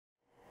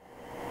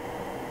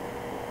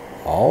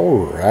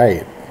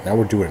Alright, now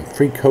we're doing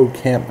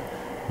freeCodeCamp,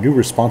 new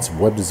responsive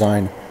web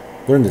design,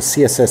 learn the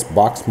CSS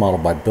box model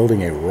by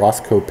building a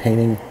Rothko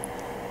painting,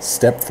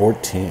 step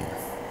 14.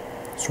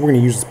 So we're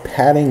going to use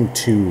padding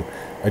to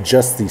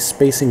adjust the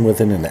spacing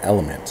within an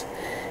element.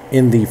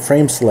 In the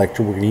frame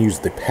selector, we're going to use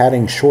the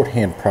padding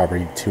shorthand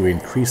property to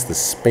increase the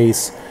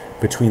space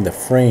between the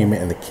frame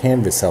and the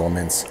canvas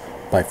elements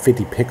by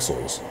 50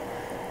 pixels.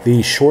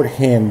 The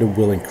shorthand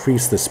will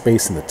increase the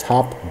space in the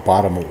top,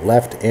 bottom,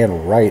 left,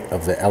 and right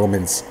of the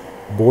element's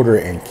border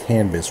and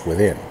canvas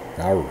within.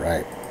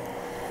 Alright.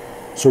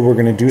 So we're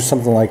going to do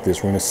something like this.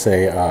 We're going to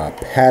say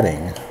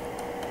padding,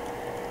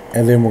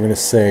 and then we're going to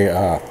say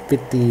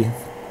 50px.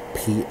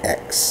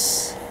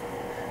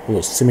 A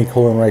little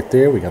semicolon right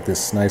there. We got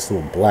this nice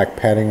little black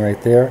padding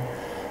right there.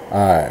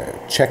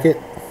 Check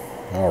it.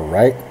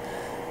 Alright.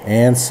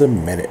 And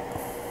submit it.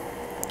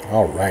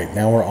 Alright,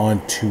 now we're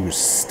on to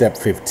step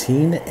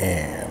 15,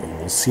 and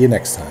we'll see you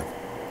next time.